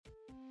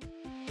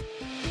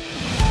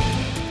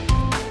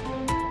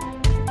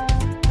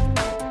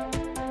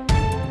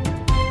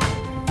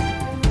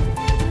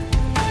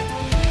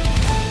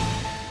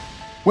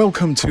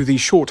Welcome to the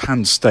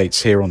Shorthand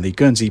States here on the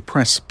Guernsey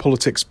Press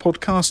Politics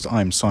Podcast.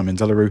 I'm Simon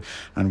Delarue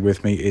and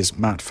with me is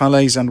Matt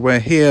Fallais, and we're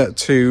here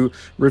to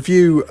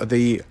review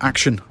the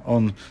action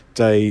on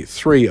day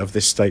 3 of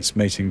this state's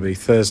meeting, the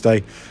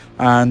Thursday.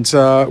 And,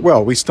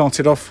 we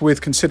started off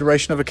with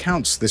consideration of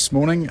accounts this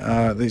morning.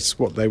 This is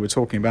what they were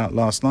talking about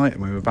last night,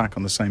 and we were back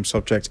on the same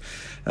subject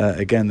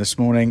again this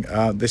morning.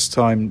 This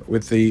time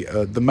with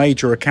the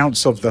major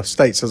accounts of the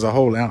states as a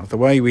whole out of the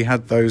way. We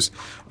had those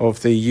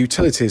of the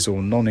utilities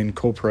or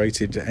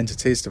non-incorporated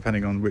entities,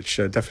 depending on which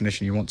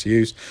definition you want to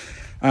use.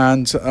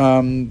 And,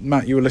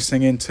 Matt, you were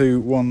listening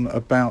into one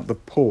about the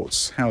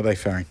ports. How are they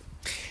faring?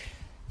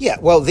 Yeah,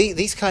 well,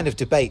 these kind of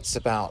debates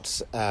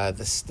about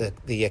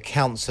the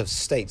accounts of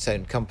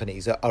state-owned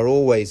companies are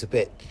always a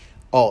bit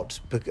odd.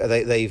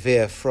 They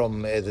veer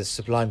from the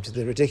sublime to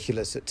the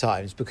ridiculous at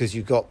times because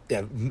you've got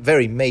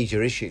very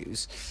major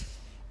issues,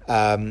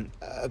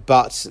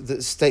 but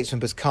the states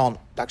members can't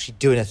actually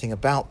do anything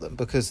about them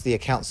because the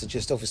accounts are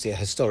just obviously a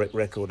historic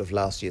record of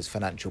last year's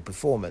financial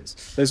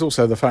performance. There's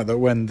also the fact that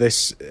when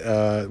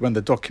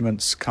the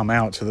documents come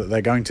out that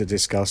they're going to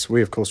discuss,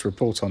 we of course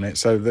report on it,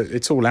 so that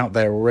it's all out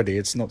there already.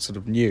 It's not sort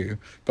of new,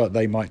 but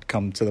they might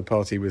come to the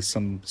party with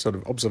some sort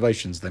of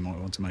observations they might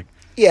want to make.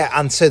 Yeah,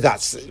 and so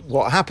that's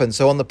what happened.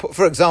 So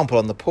for example,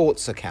 on the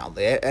ports account,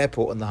 the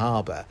airport and the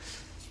harbour,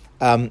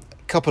 a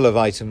couple of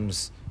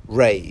items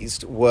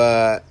raised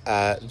were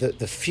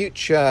the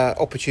future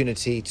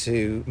opportunity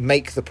to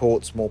make the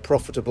ports more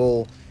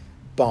profitable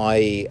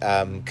by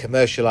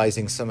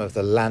commercialising some of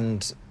the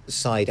land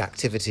side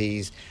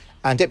activities.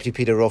 And Deputy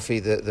Peter Roffey,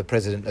 the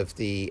president of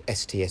the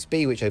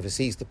STSB, which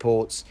oversees the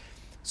ports,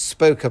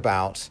 spoke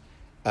about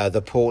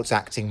the ports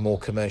acting more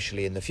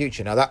commercially in the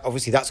future. Now,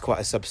 that's quite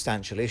a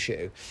substantial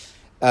issue.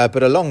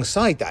 But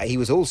alongside that, he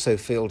was also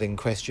fielding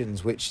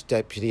questions which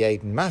Deputy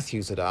Aidan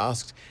Matthews had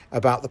asked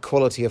about the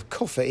quality of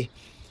coffee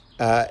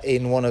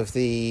in one of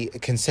the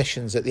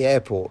concessions at the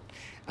airport.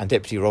 And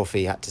Deputy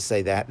Roffey had to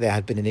say that there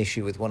had been an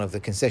issue with one of the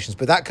concessions.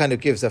 But that kind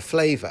of gives a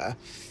flavour,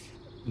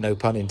 no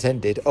pun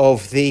intended,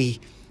 of the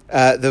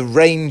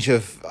range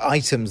of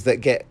items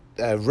that get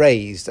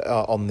raised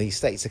on the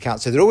state's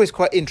account. So they're always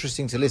quite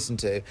interesting to listen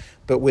to,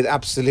 but with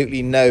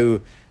absolutely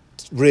no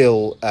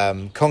real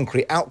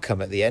concrete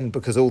outcome at the end,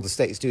 because all the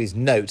states do is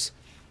note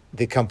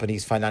the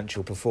company's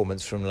financial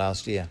performance from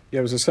last year.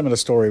 Yeah, it was a similar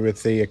story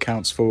with the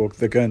accounts for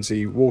the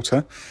Guernsey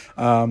Water,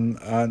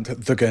 and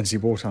the Guernsey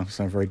Water. I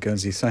sound very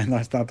Guernsey saying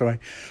that way.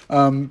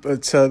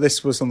 But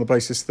this was on the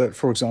basis that,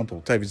 for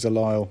example, David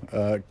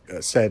Delisle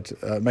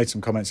made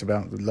some comments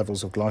about the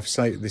levels of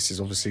glyphosate. This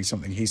is obviously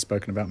something he's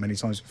spoken about many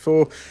times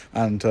before,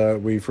 and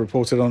we've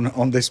reported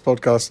on this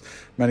podcast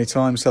many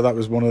times. So that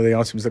was one of the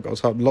items that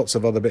got up. Lots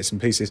of other bits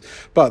and pieces,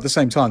 but at the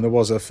same time, there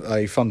was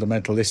a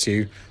fundamental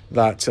issue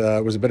that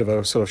was a bit of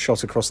a sort of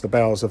shot across the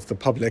bows of the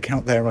public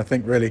out there, I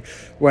think, really,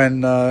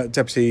 when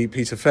Deputy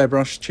Peter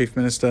Fairbrush, Chief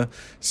Minister,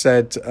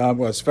 said,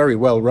 it's very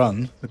well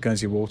run, the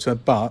Guernsey Water,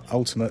 but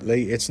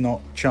ultimately it's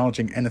not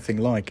charging anything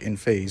like in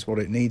fees what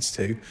it needs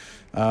to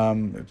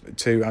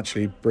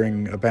actually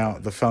bring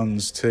about the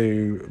funds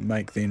to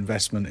make the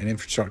investment in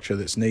infrastructure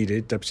that's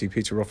needed. Deputy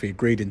Peter Roffey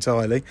agreed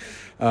entirely.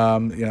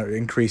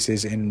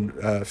 Increases in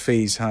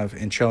fees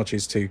in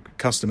charges to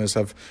customers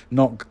have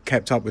not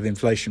kept up with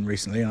inflation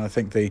recently, and I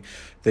think the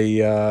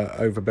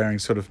overbearing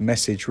sort of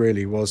message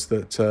really was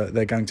that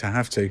they're going to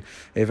have to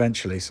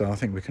eventually. So I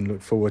think we can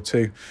look forward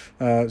to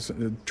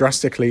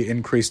drastically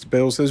increased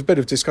bills. There's a bit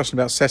of discussion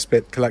about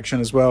cesspit collection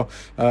as well,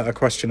 a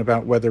question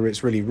about whether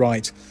it's really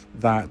right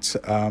that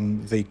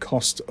the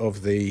cost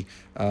of the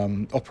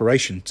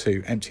operation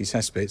to empty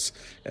cesspits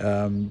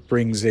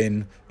brings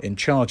in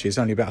charges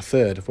only about a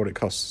third of what it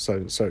costs. So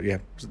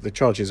the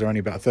charges are only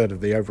about a third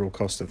of the overall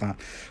cost of that.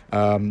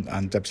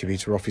 And Deputy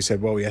Peter Roffey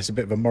said, well, yes, a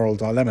bit of a moral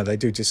dilemma. They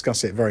do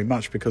discuss it very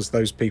much because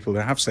those people who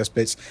have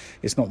cesspits,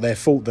 it's not their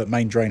fault that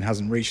main drain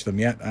hasn't reached them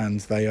yet, and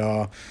they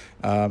are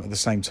at the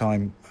same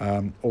time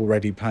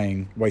already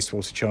paying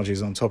wastewater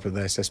charges on top of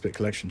their cesspit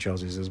collection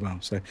charges as well.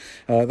 So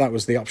that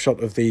was the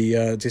upshot of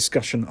the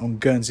discussion on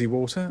Guernsey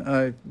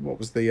Water. What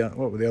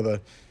were the other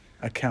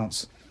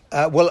accounts?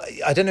 Well,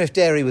 I don't know if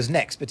dairy was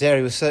next, but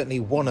dairy was certainly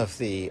one of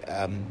the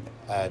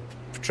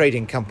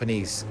trading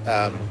companies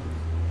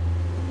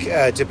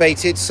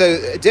debated.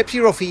 So Deputy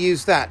Roffey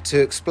used that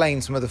to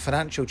explain some of the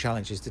financial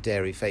challenges the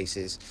dairy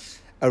faces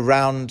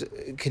around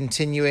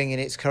continuing in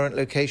its current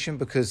location,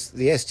 because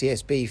the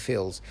STSB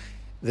feels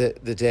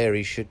that the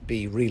dairy should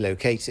be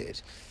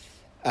relocated.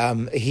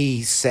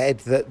 He said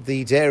that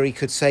the dairy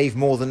could save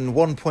more than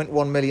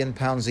 £1.1 million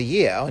a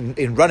year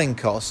in running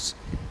costs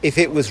if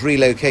it was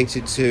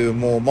relocated to a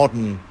more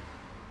modern,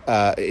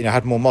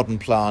 had a more modern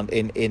plant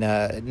in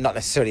a, not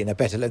necessarily in a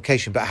better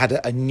location, but had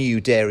a new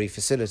dairy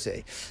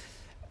facility.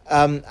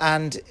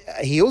 And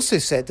he also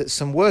said that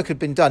some work had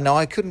been done. Now,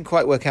 I couldn't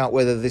quite work out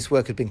whether this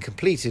work had been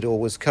completed or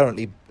was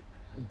currently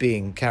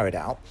being carried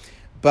out,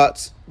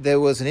 but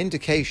there was an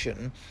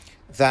indication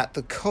that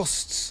the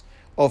costs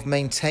of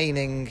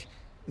maintaining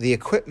the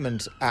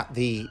equipment at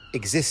the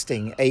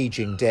existing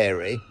aging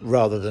dairy,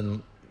 rather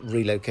than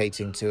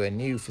relocating to a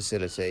new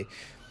facility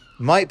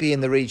might be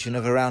in the region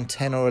of around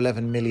 10 or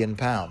 11 million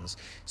pounds.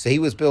 So he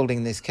was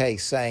building this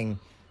case saying,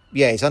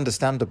 yeah, it's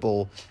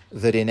understandable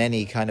that in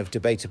any kind of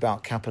debate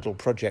about capital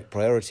project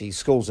priorities,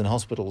 schools and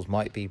hospitals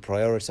might be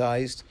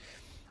prioritised,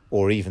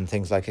 or even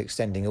things like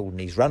extending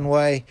Alderney's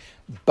runway,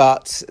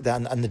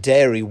 and the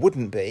dairy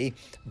wouldn't be.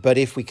 But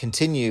if we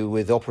continue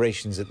with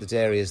operations at the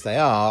dairy as they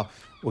are,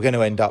 we're going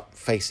to end up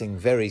facing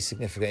very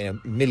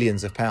significant,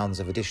 millions of pounds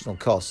of additional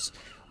costs,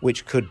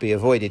 which could be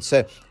avoided.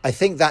 So I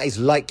think that is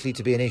likely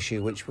to be an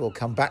issue which will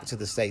come back to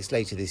the States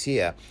later this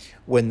year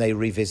when they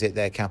revisit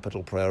their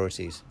capital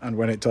priorities. And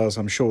when it does,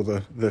 I'm sure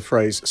the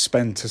phrase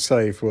 "spend to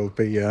save" will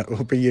be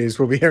used.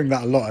 We'll be hearing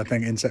that a lot, I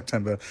think, in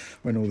September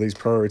when all these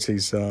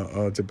priorities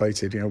are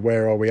debated.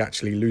 Where are we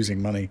actually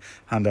losing money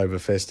hand over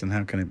fist, and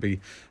how can it be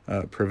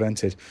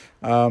prevented?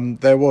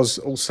 There was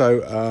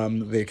also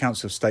the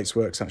accounts of States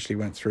Works actually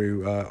went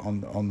through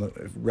on the,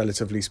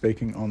 relatively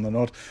speaking, on the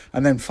nod,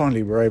 and then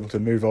finally we're able to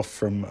move off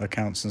from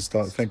accounts and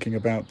start thinking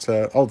about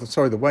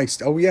the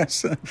waste. Oh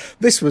yes,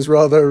 this was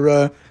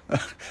rather.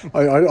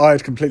 I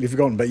had completely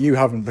forgotten, but you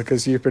haven't,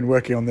 because you've been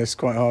working on this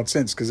quite hard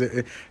since. Because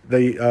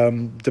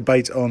the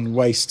debate on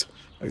waste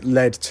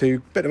led to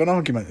a bit of an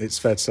argument, it's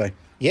fair to say.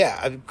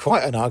 Yeah,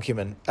 quite an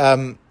argument.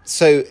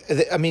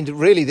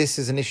 Really, this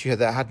is an issue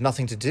that had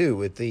nothing to do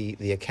with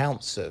the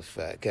accounts of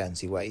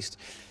Guernsey waste.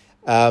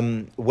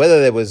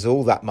 Whether there was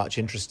all that much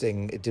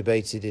interesting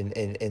debated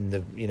in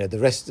the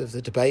rest of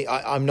the debate,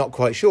 I'm not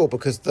quite sure,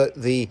 because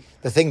the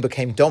thing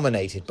became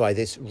dominated by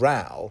this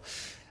row,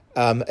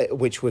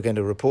 which we're going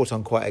to report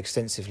on quite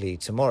extensively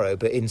tomorrow.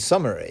 But in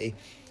summary,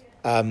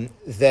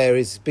 there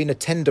has been a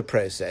tender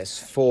process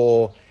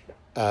for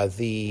a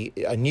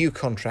new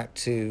contract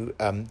to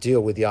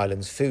deal with the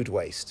island's food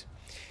waste.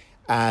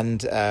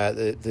 And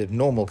the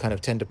normal kind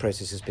of tender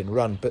process has been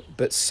run,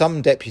 but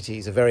some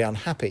deputies are very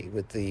unhappy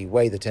with the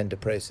way the tender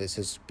process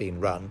has been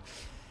run.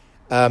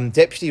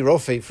 Deputy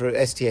Roffey for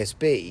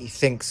STSB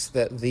thinks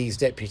that these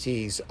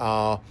deputies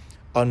are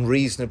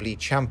unreasonably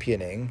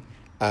championing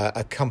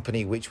a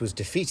company which was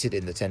defeated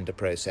in the tender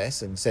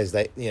process, and says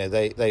they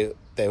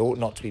ought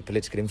not to be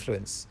political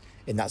influence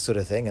in that sort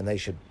of thing, and they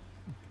should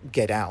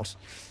get out.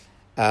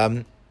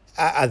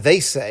 They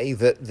say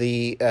that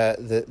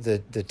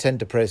the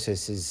tender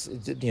process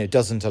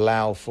doesn't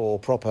allow for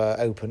proper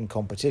open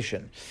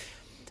competition,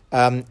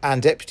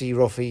 and Deputy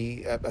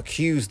Roffey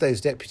accused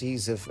those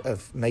deputies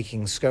of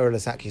making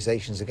scurrilous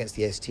accusations against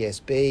the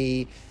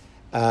STSB.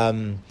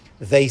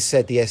 They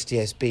said the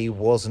STSB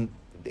wasn't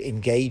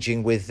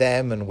engaging with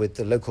them and with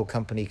the local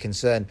company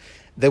concerned.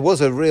 There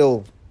was a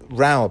real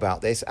row about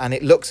this, and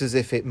it looks as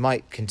if it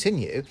might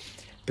continue,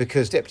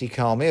 because Deputy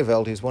Carl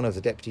Meerveld, who's one of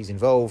the deputies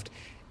involved,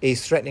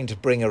 is threatening to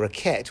bring a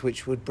requête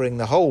which would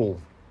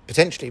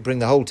potentially bring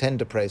the whole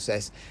tender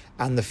process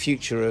and the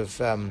future of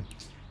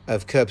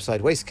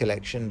curbside waste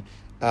collection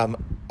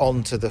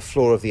onto the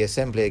floor of the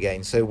Assembly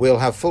again. So we'll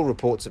have full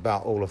reports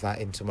about all of that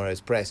in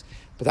tomorrow's press.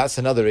 But that's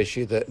another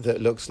issue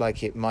that looks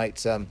like it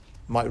might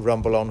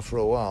rumble on for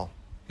a while.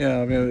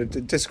 Yeah,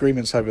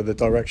 disagreements over the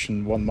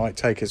direction one might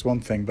take is one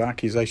thing, but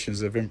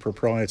accusations of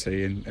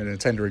impropriety in a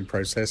tendering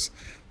process,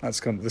 that's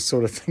kind of the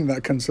sort of thing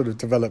that can sort of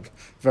develop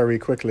very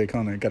quickly,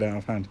 can't it? Get out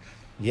of hand.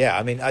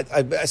 Yeah,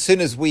 as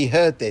soon as we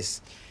heard this,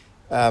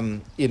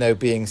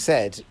 being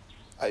said,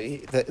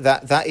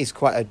 that is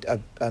quite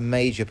a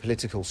major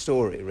political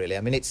story, really.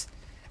 It's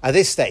at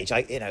this stage,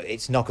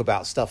 it's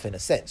knockabout stuff in a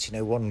sense.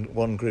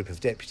 One group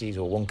of deputies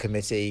or one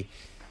committee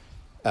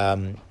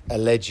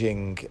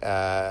alleging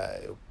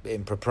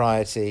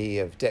impropriety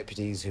of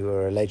deputies who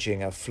are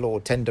alleging a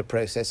flawed tender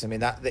process.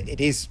 That it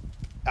is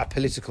a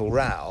political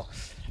row,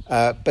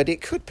 but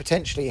it could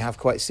potentially have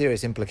quite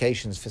serious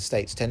implications for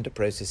states' tender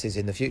processes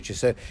in the future.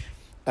 So,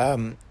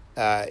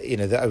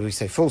 we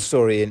say full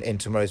story in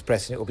tomorrow's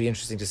press, and it will be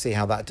interesting to see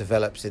how that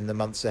develops in the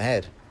months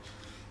ahead.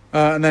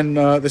 And then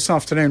this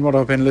afternoon, what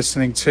I've been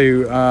listening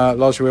to,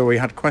 largely where we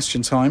had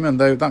question time, and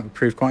that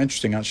proved quite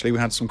interesting, actually. We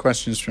had some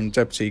questions from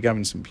Deputy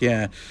Gavin St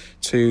Pierre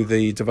to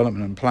the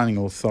Development and Planning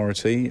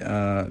Authority,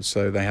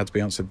 so they had to be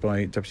answered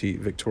by Deputy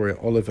Victoria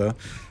Oliver.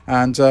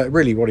 And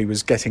really what he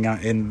was getting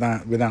at in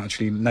that, without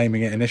actually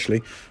naming it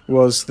initially,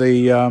 was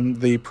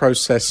the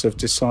process of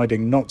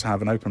deciding not to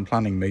have an open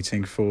planning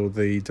meeting for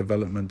the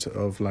development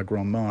of La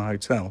Grand Mare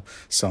Hotel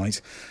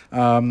site. He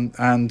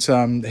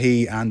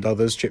and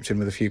others chipped in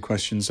with a few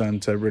questions,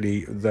 and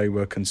really they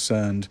were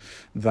concerned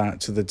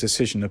that the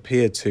decision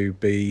appeared to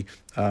be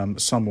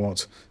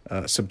somewhat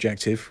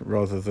subjective,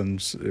 rather than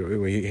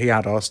he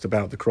had asked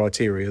about the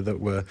criteria that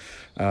were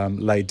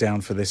laid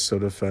down for this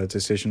sort of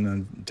decision,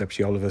 and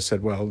Deputy Oliver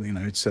said, well,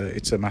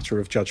 it's a matter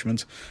of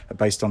judgment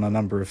based on a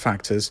number of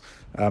factors.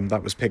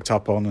 That was picked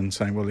up on, and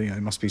saying, well, it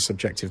must be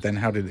subjective. Then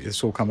how did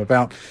this all come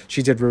about?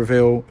 She did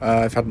reveal,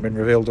 if it hadn't been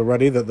revealed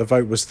already, that the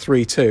vote was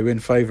 3-2 in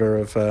favour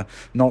of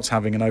not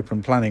having an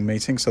open planning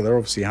meeting. So there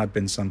obviously had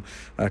been some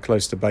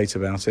close debate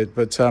about it.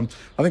 But I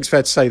think it's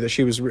fair to say that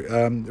she was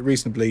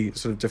reasonably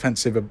sort of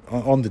defensive,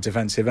 on the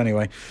defensive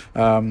anyway,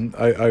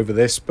 over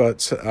this,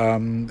 but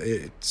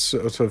it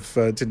sort of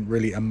didn't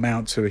really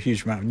amount to a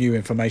huge amount of new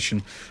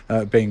information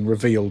being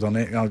revealed on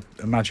it. I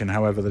imagine,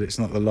 however, that it's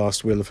not the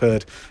last we'll have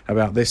heard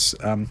about this.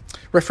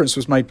 Reference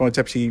was made by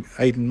Deputy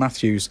Aidan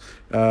Matthews,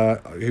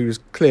 who was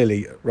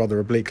clearly rather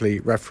obliquely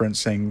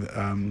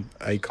referencing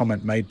a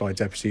comment made by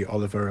Deputy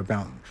Oliver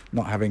about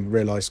not having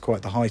realised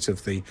quite the height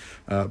of the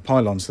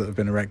pylons that have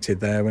been erected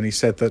there, when he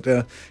said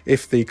that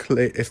if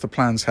the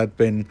plans had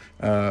been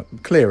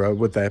clearer,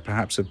 would there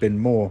perhaps have been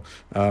more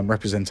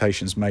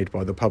representations made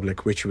by the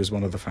public, which was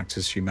one of the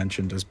factors she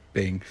mentioned as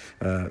being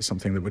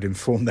something that would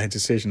inform their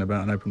decision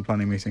about an open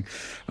planning meeting.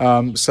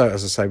 So,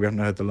 as I say, we haven't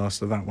heard the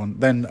last of that one.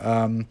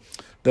 Then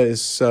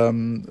there's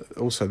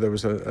also there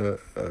was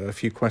a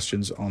few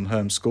questions on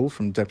Herm School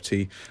from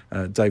Deputy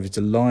David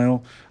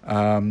Delisle,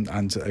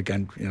 and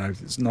again,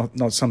 it's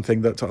not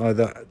something that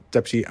either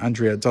Deputy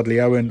Andrea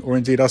Dudley-Owen or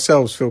indeed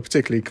ourselves feel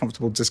particularly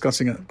comfortable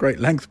discussing at great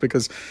length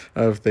because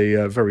of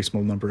the very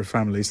small number of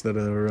families that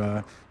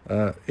are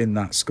in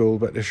that school,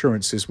 but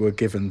assurances were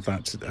given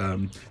that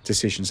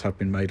decisions have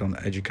been made on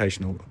an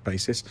educational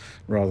basis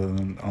rather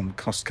than on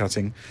cost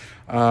cutting.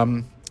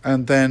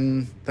 And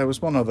then there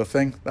was one other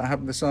thing that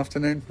happened this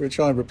afternoon, which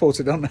I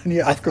reported on, and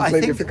yet I've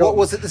completely forgotten. What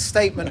was it? The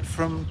statement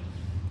from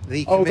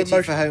the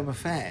Committee for Home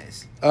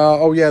Affairs.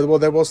 Well,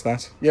 there was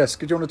that. Yes,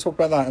 did you want to talk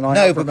about that?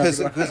 And because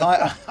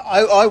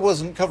I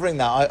wasn't covering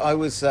that. I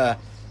was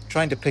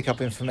trying to pick up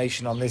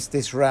information on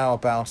this row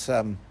about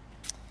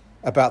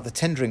the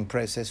tendering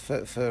process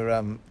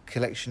for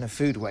collection of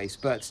food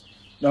waste, but.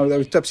 No, there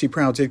was Deputy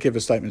Proud did give a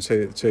statement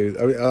to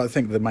I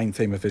think the main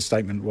theme of his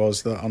statement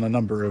was that on a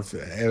number of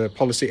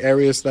policy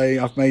areas they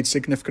have made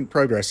significant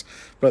progress,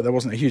 but there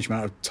wasn't a huge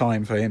amount of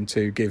time for him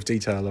to give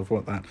detail of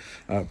what that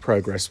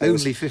progress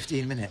was. Only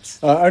 15 minutes.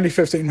 Only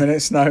 15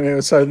 minutes. No,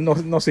 so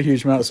not a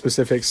huge amount of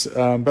specifics,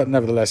 but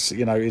nevertheless,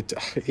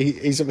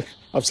 he's.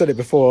 I've said it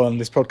before on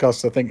this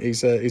podcast. I think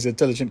he's a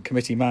diligent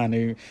committee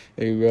man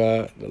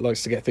who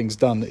likes to get things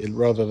done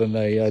rather than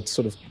a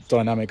sort of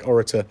dynamic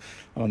orator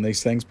on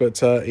these things. But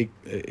he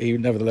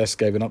nevertheless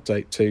gave an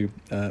update to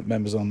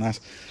members on that.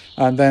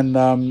 And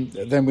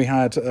then we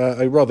had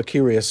a rather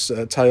curious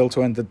tale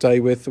to end the day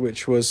with,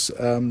 which was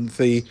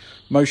the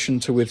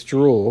motion to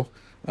withdraw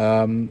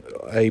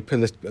a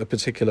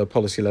particular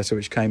policy letter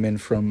which came in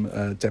from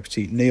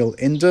Deputy Neil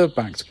Inder,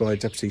 backed by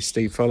Deputy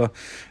Steve Fuller.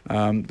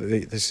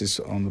 This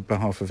is on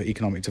behalf of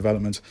economic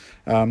development.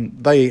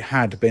 They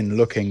had been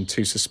looking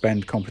to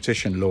suspend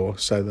competition law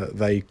so that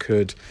they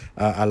could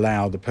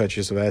allow the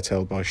purchase of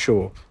Airtel by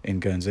Shaw in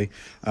Guernsey.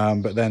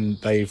 But then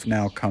they've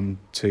now come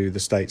to the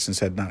States and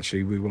said,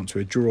 actually, we want to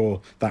withdraw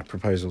that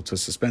proposal to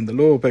suspend the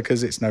law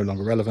because it's no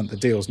longer relevant. The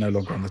deal's no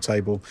longer on the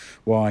table.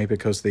 Why?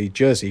 Because the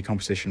Jersey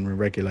Competition and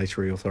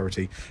Regulatory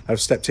Authority have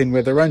stepped in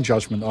with their own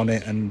judgment on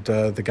it, and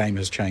the game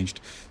has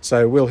changed.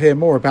 So we'll hear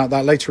more about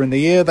that later in the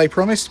year, they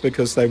promised,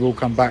 because they will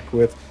come back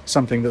with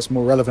something that's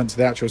more relevant to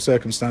the actual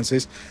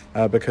circumstances,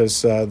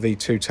 because the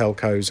two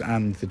telcos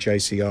and the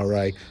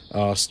JCRA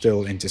are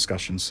still in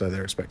discussions, so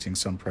they're expecting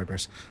some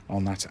progress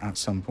on that at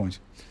some point.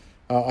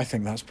 I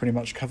think that's pretty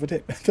much covered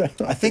it.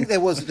 I think there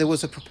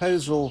was a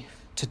proposal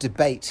to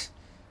debate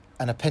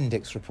an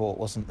appendix report,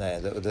 wasn't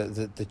there?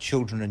 The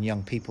Children and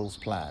Young People's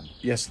Plan.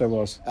 Yes, there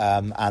was.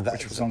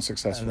 Which was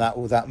unsuccessful.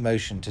 And that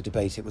motion to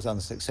debate it was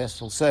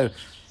unsuccessful. So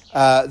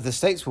the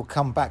States will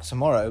come back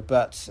tomorrow,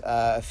 but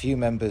a few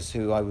members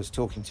who I was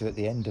talking to at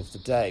the end of the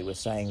day were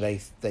saying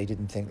they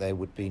didn't think there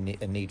would be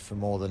a need for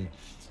more than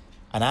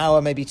an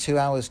hour, maybe 2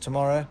 hours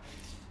tomorrow.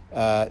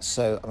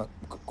 So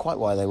quite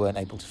why they weren't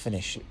able to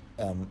finish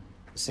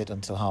sit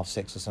until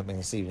 6:30 or something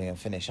this evening and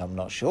finish, I'm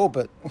not sure,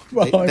 but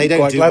they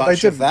don't do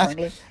much of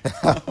that.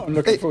 I'm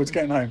looking forward to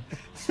getting home.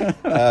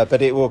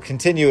 But it will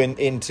continue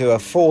into a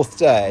fourth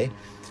day,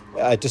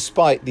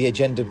 despite the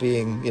agenda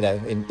being,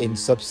 in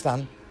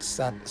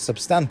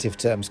substantive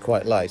terms,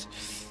 quite light.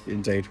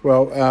 Indeed.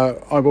 Well,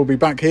 I will be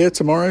back here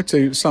tomorrow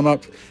to sum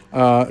up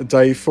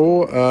day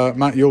 4.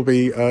 Matt, you'll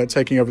be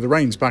taking over the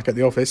reins back at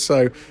the office,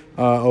 so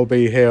I'll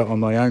be here on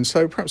my own.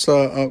 So perhaps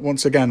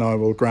once again I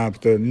will grab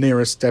the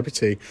nearest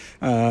deputy,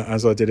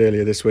 as I did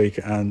earlier this week,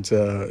 and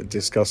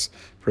discuss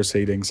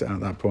proceedings at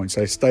that point.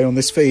 So stay on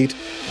this feed,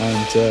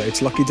 and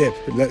it's lucky dip.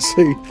 Let's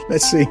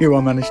see who I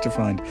manage to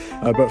find.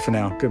 But for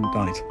now, good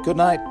night. Good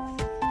night.